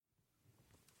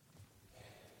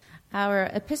Our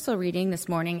epistle reading this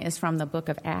morning is from the book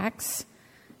of Acts,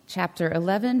 chapter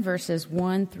 11, verses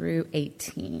 1 through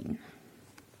 18.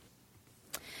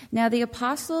 Now the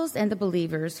apostles and the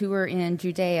believers who were in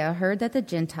Judea heard that the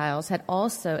Gentiles had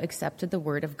also accepted the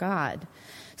word of God.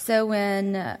 So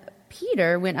when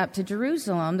Peter went up to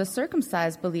Jerusalem, the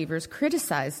circumcised believers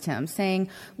criticized him, saying,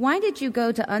 "Why did you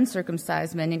go to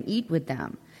uncircumcised men and eat with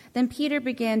them?" Then Peter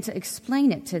began to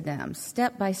explain it to them,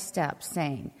 step by step,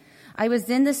 saying, "I was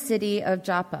in the city of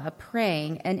Joppa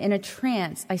praying, and in a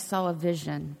trance I saw a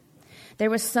vision. There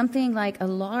was something like a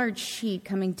large sheet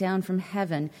coming down from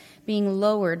heaven, being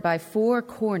lowered by 4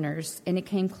 corners, and it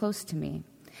came close to me.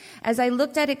 As I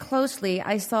looked at it closely,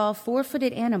 I saw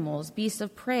 4-footed animals, beasts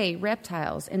of prey,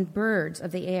 reptiles, and birds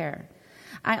of the air.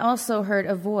 I also heard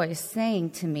a voice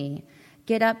saying to me,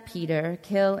 'Get up, Peter,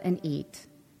 kill and eat.'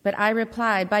 But I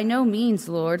replied, 'By no means,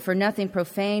 Lord, for nothing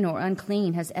profane or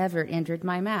unclean has ever entered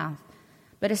my mouth.'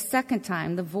 But a second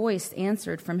time the voice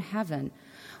answered from heaven,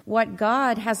 'What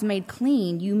God has made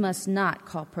clean, you must not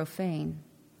call profane.'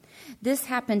 This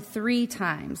happened 3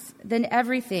 times. Then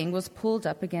everything was pulled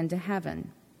up again to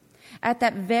heaven. At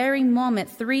that very moment,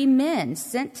 3 men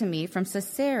sent to me from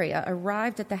Caesarea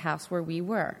arrived at the house where we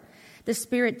were. The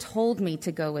Spirit told me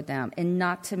to go with them and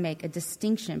not to make a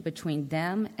distinction between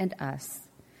them and us.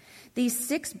 These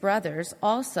 6 brothers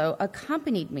also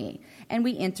accompanied me, and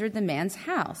we entered the man's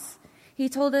house. He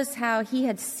told us how he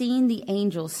had seen the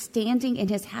angel standing in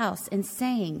his house and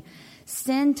saying,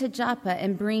 'Send to Joppa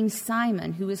and bring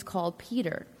Simon, who is called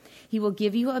Peter. He will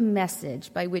give you a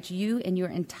message by which you and your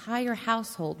entire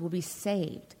household will be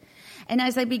saved.' And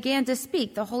as I began to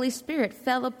speak, the Holy Spirit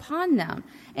fell upon them,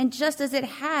 and just as it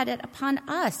had upon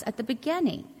us at the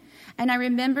beginning. And I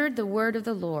remembered the word of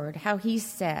the Lord, how he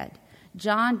said,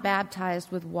 'John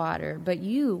baptized with water, but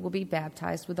you will be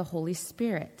baptized with the Holy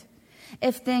Spirit.'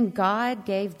 If then God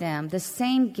gave them the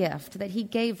same gift that he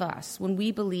gave us when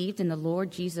we believed in the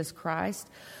Lord Jesus Christ,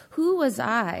 who was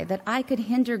I that I could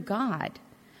hinder God?"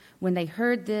 When they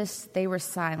heard this, they were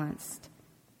silenced,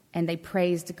 and they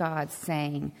praised God,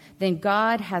 saying, "Then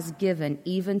God has given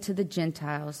even to the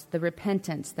Gentiles the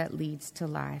repentance that leads to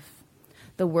life."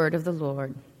 The word of the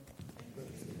Lord.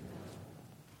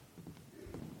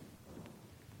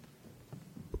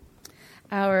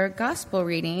 Our gospel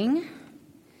reading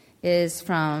is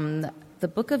from the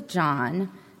book of John,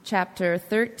 chapter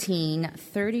 13,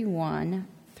 31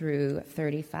 through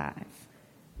 35.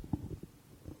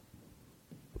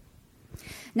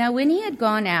 Now when he had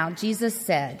gone out, Jesus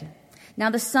said,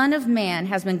 "Now the Son of Man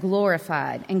has been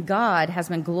glorified, and God has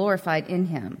been glorified in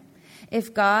him.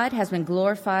 If God has been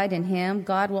glorified in him,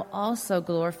 God will also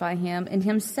glorify him in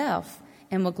himself,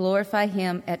 and will glorify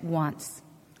him at once.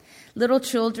 Little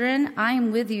children, I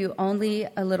am with you only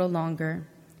a little longer.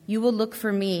 You will look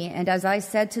for me, and as I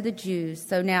said to the Jews,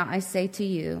 so now I say to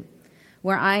you,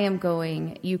 where I am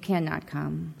going, you cannot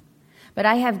come. But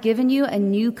I have given you a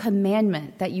new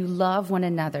commandment, that you love one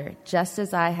another, just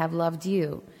as I have loved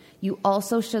you. You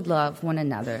also should love one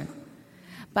another.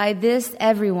 By this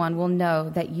everyone will know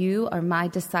that you are my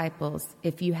disciples,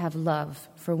 if you have love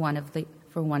for one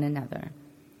another."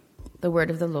 The word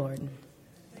of the Lord.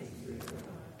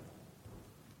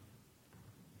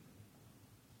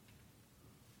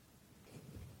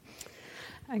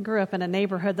 I grew up in a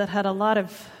neighborhood that had a lot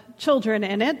of children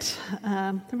in it.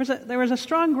 There was a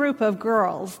strong group of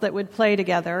girls that would play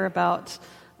together. About,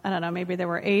 I don't know, maybe there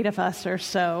were 8 of us or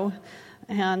so,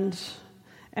 and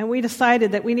we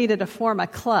decided that we needed to form a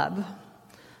club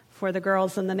for the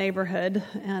girls in the neighborhood.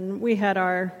 And we had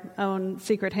our own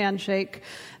secret handshake,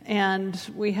 and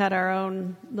we had our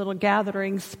own little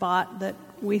gathering spot that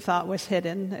we thought was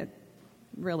hidden. It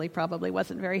really probably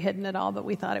wasn't very hidden at all, but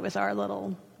we thought it was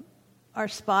our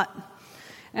spot.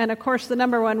 And of course, the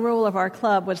number 1 rule of our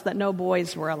club was that no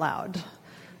boys were allowed.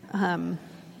 And,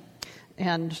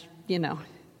 you know,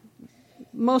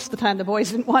 most of the time the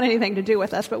boys didn't want anything to do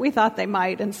with us, but we thought they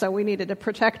might, and so we needed to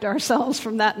protect ourselves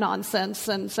from that nonsense.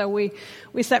 And so we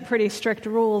set pretty strict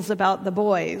rules about the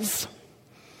boys.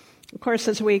 Of course,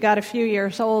 as we got a few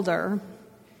years older,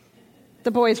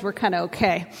 the boys were kind of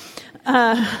okay.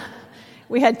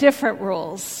 We had different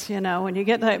rules, you know.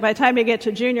 By the time you get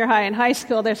to junior high and high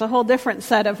school, there's a whole different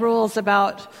set of rules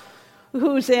about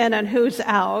who's in and who's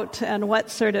out, and what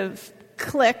sort of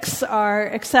cliques are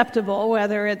acceptable.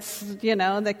 Whether it's,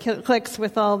 the cliques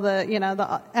with all the,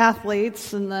 the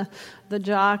athletes and the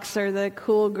jocks, or the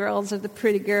cool girls, or the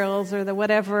pretty girls, or the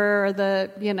whatever, or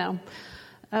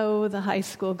the high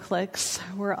school cliques.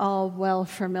 We're all well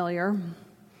familiar.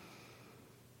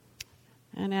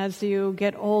 And as you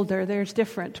get older, there's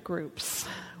different groups,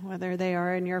 whether they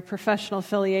are in your professional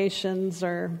affiliations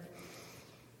or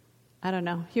I don't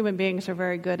know, human beings are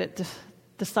very good at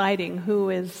deciding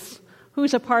who's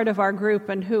a part of our group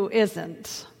and who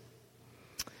isn't.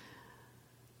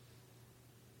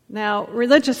 Now,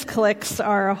 religious cliques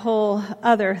are a whole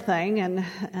other thing,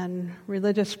 and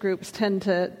religious groups tend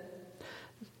to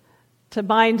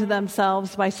bind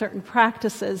themselves by certain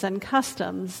practices and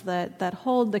customs that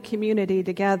hold the community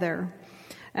together.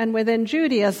 And within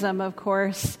Judaism, of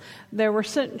course, there were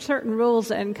certain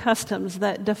rules and customs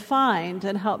that defined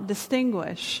and helped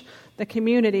distinguish the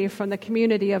community from the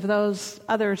community of those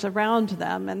others around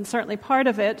them. And certainly part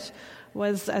of it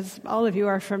was, as all of you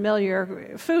are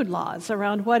familiar, food laws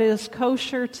around what is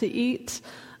kosher to eat.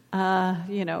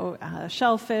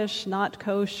 Shellfish, not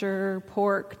kosher,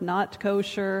 pork, not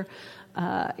kosher,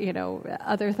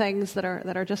 other things that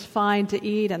are just fine to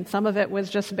eat, and some of it was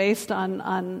just based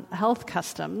on health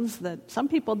customs, that some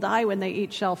people die when they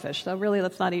eat shellfish, so really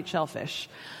let's not eat shellfish.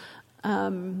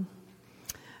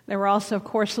 There were also, of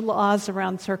course, laws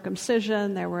around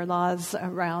circumcision. There were laws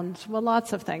around,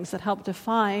 lots of things that helped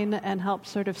define and help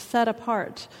sort of set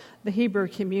apart the Hebrew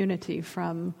community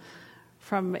from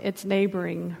its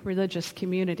neighboring religious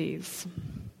communities.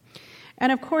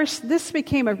 And of course, this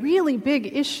became a really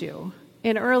big issue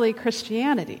in early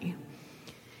Christianity.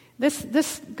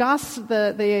 This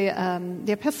gospel, the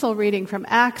epistle reading from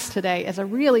Acts today is a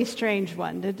really strange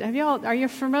one. Are you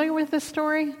familiar with this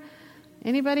story?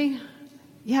 Anybody?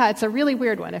 Yeah, it's a really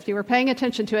weird one. If you were paying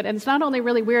attention to it, and it's not only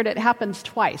really weird, it happens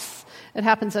twice. It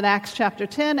happens in Acts chapter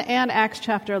 10 and Acts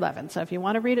chapter 11. So if you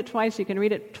want to read it twice, you can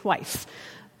read it twice.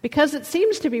 Because it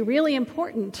seems to be really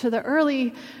important to the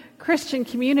early Christian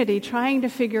community trying to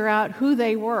figure out who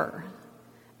they were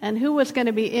and who was going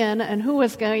to be in and who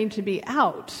was going to be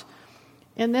out.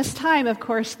 In this time, of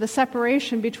course, the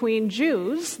separation between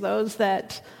Jews, those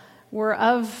that were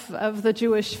of the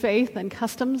Jewish faith and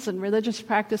customs and religious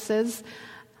practices,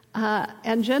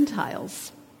 and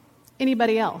Gentiles,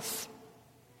 anybody else.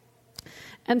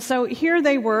 And so here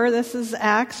they were, this is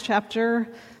Acts chapter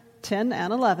 10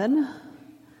 and 11,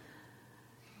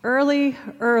 early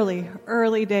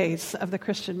days of the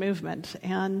Christian movement.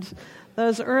 And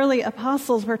those early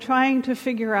apostles were trying to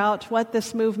figure out what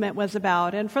this movement was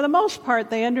about. And for the most part,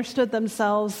 they understood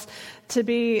themselves to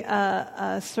be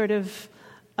a sort of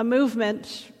a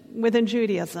movement within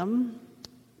Judaism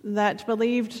that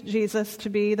believed Jesus to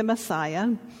be the Messiah.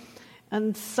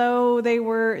 And so they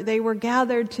were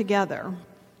gathered together.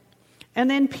 And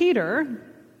then Peter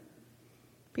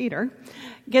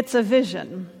gets a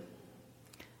vision.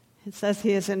 It says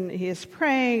he is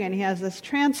praying, and he has this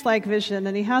trance-like vision,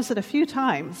 and he has it a few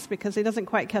times because he doesn't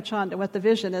quite catch on to what the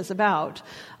vision is about,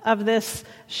 of this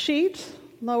sheet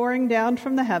lowering down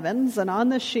from the heavens, and on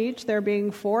the sheet there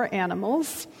being 4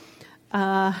 animals.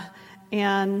 I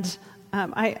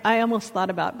almost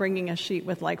thought about bringing a sheet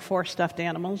with like 4 stuffed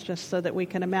animals just so that we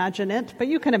can imagine it, but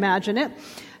you can imagine it.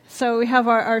 So we have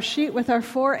our sheet with our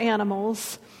 4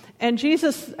 animals, and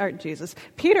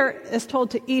Peter is told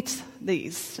to eat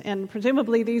these, and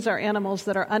presumably these are animals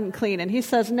that are unclean. And he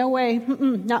says, no way,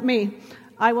 not me.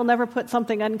 I will never put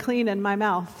something unclean in my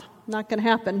mouth. Not going to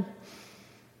happen.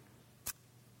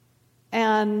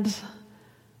 And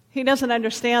he doesn't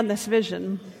understand this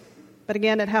vision. But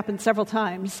again, it happened several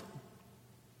times.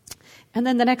 And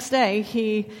then the next day,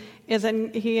 he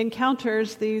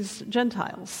encounters these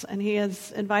Gentiles, and he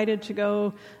is invited to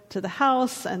go to the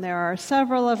house, and there are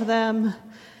several of them.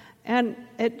 And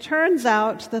it turns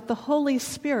out that the Holy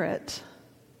Spirit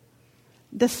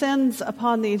descends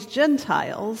upon these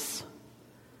Gentiles,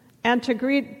 and to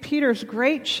Peter's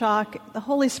great shock, the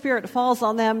Holy Spirit falls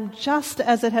on them just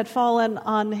as it had fallen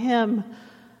on him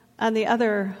and the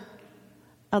other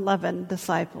 11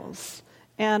 disciples,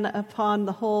 and upon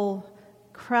the whole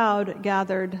crowd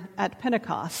gathered at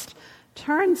Pentecost.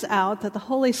 Turns out that the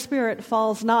Holy Spirit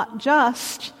falls not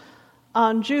just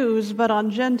on Jews, but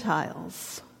on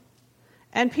Gentiles.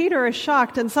 And Peter is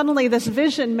shocked, and suddenly this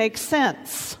vision makes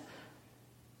sense.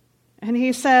 And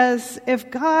he says,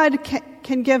 if God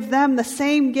can give them the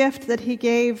same gift that he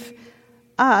gave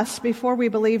us before we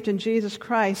believed in Jesus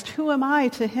Christ, who am I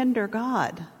to hinder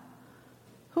God?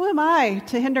 Who am I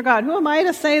to hinder God? Who am I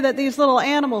to say that these little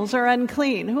animals are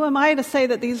unclean? Who am I to say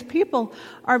that these people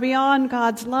are beyond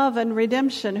God's love and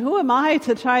redemption? Who am I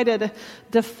to try to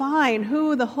define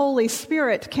who the Holy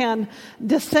Spirit can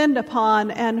descend upon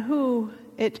and who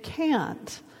it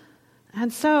can't?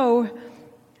 And so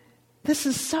this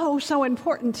is so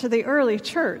important to the early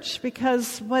church,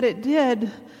 because what it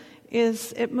did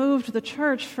is it moved the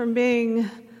church from being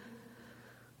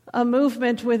a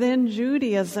movement within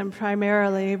Judaism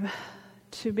primarily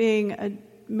to being a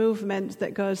movement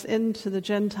that goes into the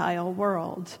Gentile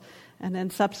world. And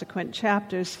in subsequent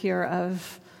chapters here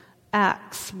of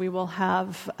Acts, we will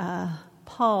have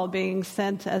Paul being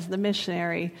sent as the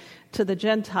missionary to the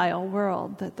Gentile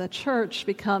world, that the church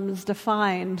becomes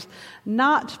defined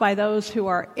not by those who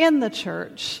are in the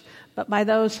church, but by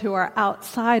those who are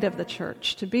outside of the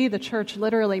church. To be the church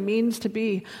literally means to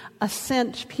be a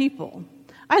sent people.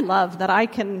 I love that I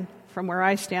can, from where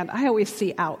I stand, I always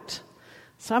see out.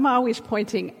 So I'm always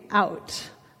pointing out.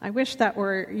 I wish that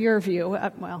were your view.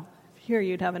 Well, here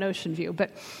you'd have an ocean view,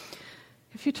 but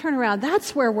if you turn around,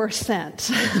 that's where we're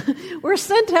sent. We're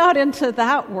sent out into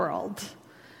that world,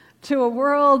 to a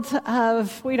world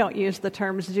of, we don't use the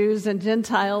terms Jews and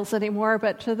Gentiles anymore,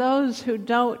 but to those who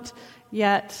don't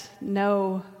yet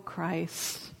know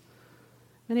Christ.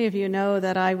 Many of you know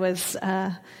that I was,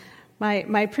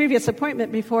 my previous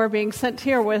appointment before being sent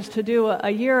here was to do a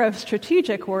year of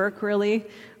strategic work, really,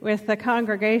 with the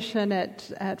congregation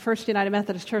at First United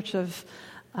Methodist Church of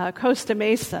Costa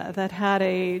Mesa that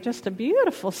had just a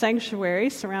beautiful sanctuary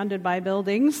surrounded by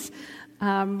buildings,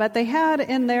 but they had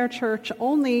in their church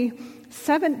only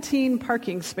 17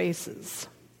 parking spaces,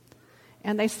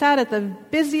 and they sat at the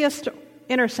busiest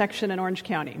intersection in Orange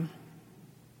County,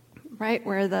 right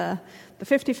where the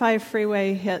 55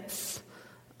 freeway hits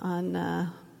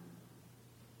on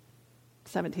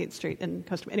 17th Street in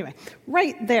Costa Mesa. Anyway,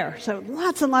 right there. So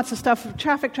lots and lots of stuff,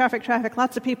 traffic,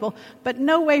 lots of people, but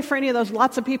no way for any of those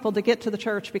lots of people to get to the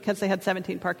church because they had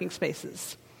 17 parking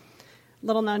spaces.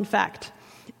 Little known fact.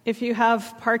 If you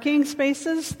have parking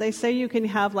spaces, they say you can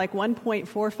have like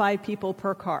 1.45 people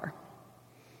per car.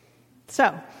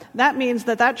 So that means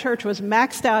that church was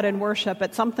maxed out in worship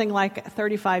at something like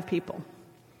 35 people.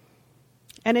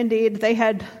 And indeed, they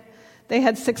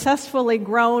had successfully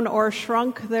grown or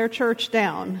shrunk their church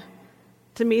down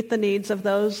to meet the needs of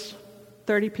those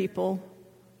 30 people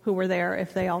who were there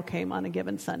if they all came on a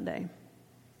given Sunday.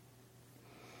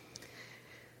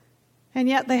 And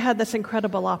yet they had this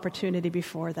incredible opportunity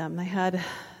before them. They had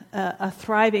a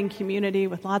thriving community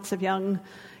with lots of young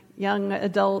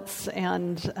adults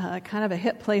and kind of a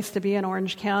hip place to be in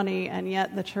Orange County, and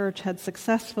yet the church had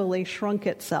successfully shrunk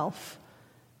itself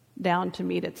down to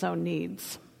meet its own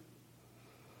needs.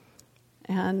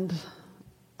 And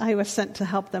I was sent to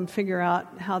help them figure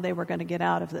out how they were going to get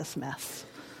out of this mess,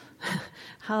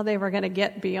 how they were going to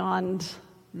get beyond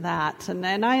that.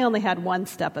 And I only had one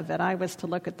step of it. I was to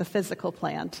look at the physical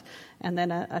plant, and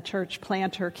then a church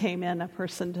planter came in, a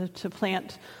person to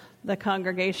plant the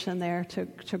congregation there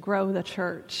to grow the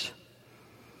church.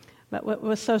 But what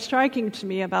was so striking to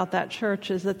me about that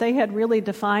church is that they had really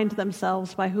defined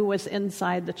themselves by who was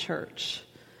inside the church.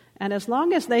 And as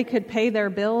long as they could pay their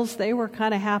bills, they were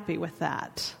kind of happy with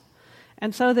that.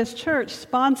 And so this church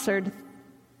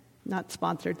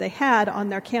they had on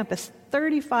their campus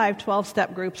 35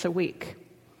 12-step groups a week.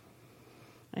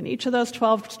 And each of those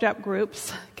 12-step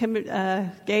groups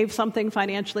gave something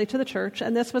financially to the church,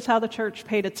 and this was how the church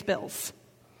paid its bills.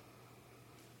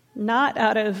 Not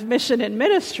out of mission and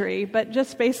ministry, but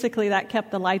just basically that kept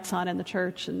the lights on in the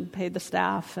church and paid the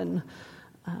staff, and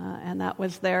that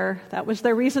was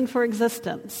their reason for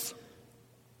existence.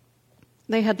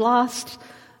 They had lost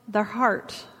their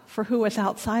heart for who was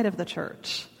outside of the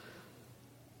church.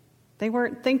 They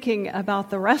weren't thinking about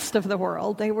the rest of the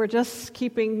world. They were just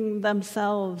keeping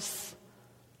themselves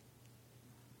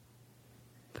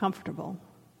comfortable.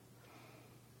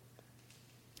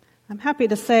 I'm happy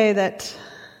to say that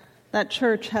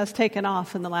church has taken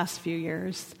off in the last few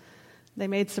years. They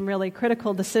made some really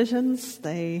critical decisions.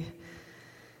 We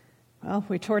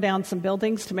tore down some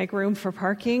buildings to make room for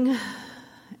parking,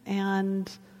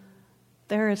 and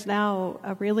there is now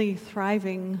a really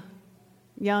thriving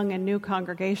young and new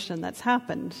congregation that's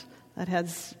happened, that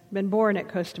has been born at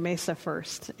Costa Mesa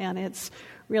First, and it's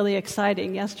really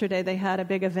exciting. Yesterday they had a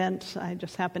big event, I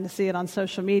just happened to see it on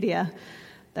social media,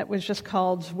 that was just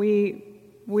called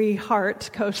We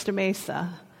Heart Costa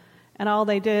Mesa, and all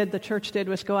the church did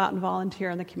was go out and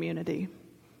volunteer in the community,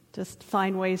 just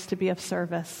find ways to be of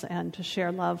service and to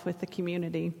share love with the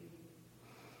community.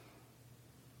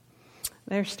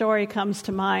 Their story comes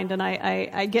to mind, and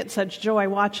I get such joy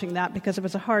watching that because it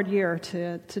was a hard year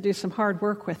to do some hard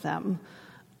work with them.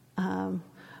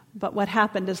 But what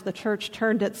happened is the church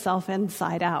turned itself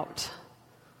inside out.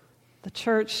 The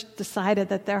church decided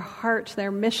that their heart,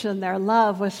 their mission, their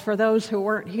love was for those who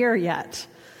weren't here yet.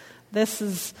 This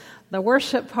is the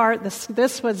worship part.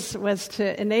 This was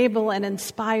to enable and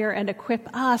inspire and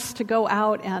equip us to go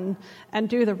out and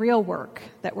do the real work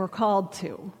that we're called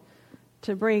to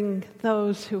bring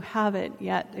those who haven't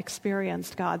yet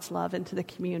experienced God's love into the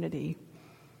community.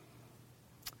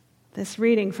 This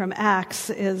reading from Acts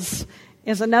is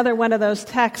is another one of those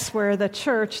texts where the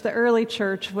church, the early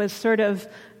church, was sort of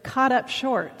caught up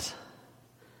short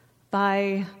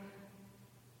by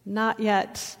not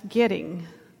yet getting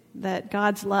that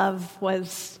God's love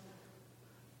was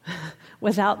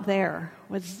out there,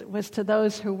 was to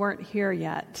those who weren't here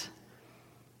yet.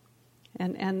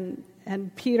 And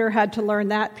Peter had to learn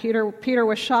that. Peter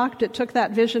was shocked. It took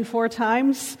that vision 4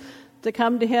 times to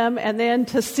come to him, and then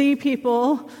to see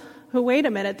people who, wait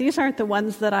a minute, these aren't the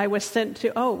ones that I was sent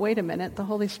to. Oh, wait a minute, the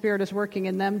Holy Spirit is working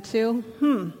in them too.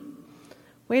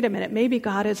 Wait a minute, maybe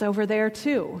God is over there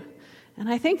too. And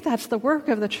I think that's the work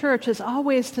of the church, is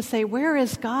always to say, where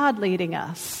is God leading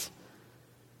us?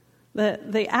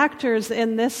 The actors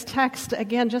in this text,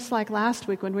 again, just like last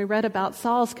week when we read about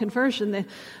Saul's conversion,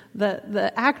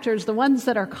 the actors, the ones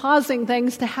that are causing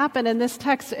things to happen in this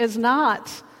text it's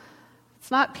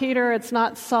not Peter, it's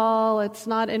not Saul, it's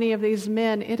not any of these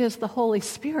men. It is the Holy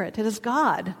Spirit. It is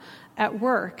God at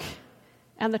work.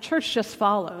 And the church just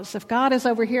follows. If God is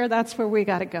over here, that's where we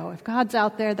got to go. If God's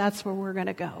out there, that's where we're going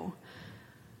to go.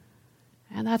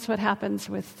 And that's what happens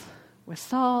with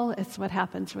Saul. It's what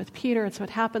happens with Peter. It's what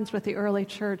happens with the early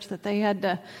church, that they had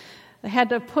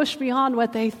to push beyond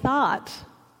what they thought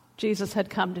Jesus had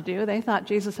come to do. They thought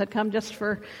Jesus had come just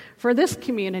for this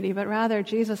community, but rather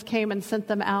Jesus came and sent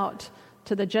them out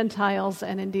to the Gentiles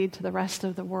and indeed to the rest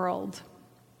of the world.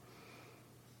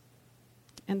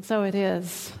 And so it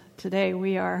is. Today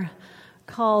we are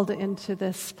called into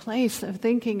this place of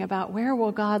thinking about, where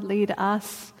will God lead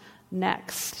us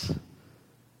next?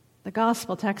 The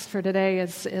gospel text for today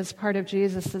is part of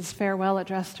Jesus' farewell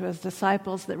address to his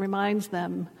disciples that reminds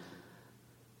them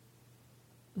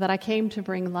that I came to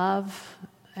bring love,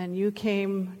 and you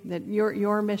came, that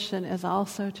your mission is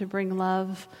also to bring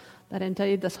love, that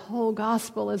indeed this whole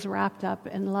gospel is wrapped up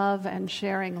in love and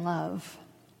sharing love.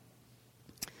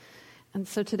 And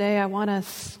so today I want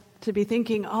us to be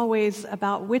thinking always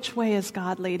about, which way is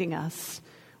God leading us?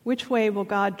 Which way will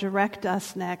God direct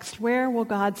us next? Where will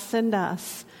God send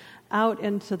us out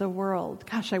into the world?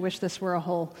 Gosh, I wish this were a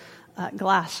whole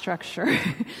glass structure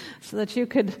so that you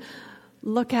could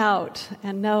look out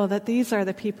and know that these are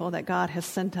the people that God has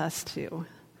sent us to.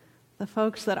 The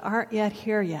folks that aren't yet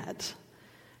here yet,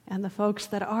 and the folks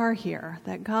that are here,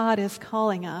 that God is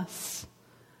calling us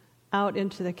out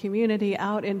into the community,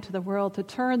 out into the world, to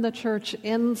turn the church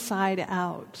inside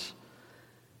out,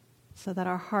 so that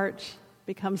our heart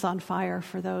becomes on fire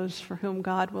for those for whom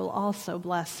God will also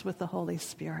bless with the Holy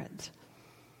Spirit.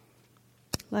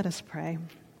 Let us pray.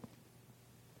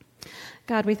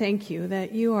 God, we thank you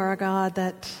that you are a God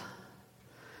that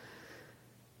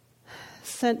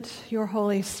sent your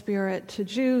Holy Spirit to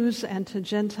Jews and to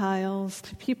Gentiles,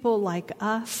 to people like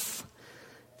us,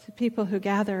 to people who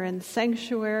gather in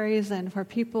sanctuaries, and for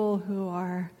people who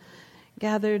are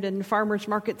gathered in farmers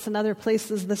markets and other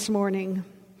places this morning.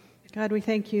 God, we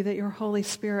thank you that your Holy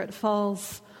Spirit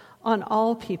falls on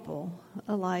all people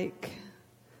alike.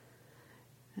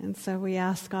 And so we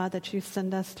ask, God, that you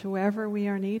send us to wherever we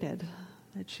are needed,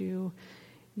 that you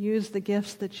use the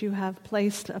gifts that you have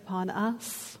placed upon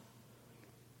us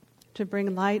to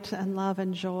bring light and love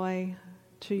and joy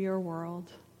to your world.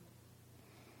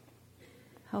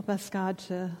 Help us, God,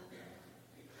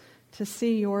 to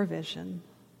see your vision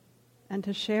and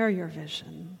to share your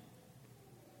vision,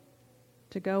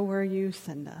 to go where you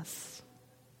send us.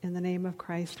 In the name of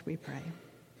Christ we pray.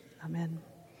 Amen.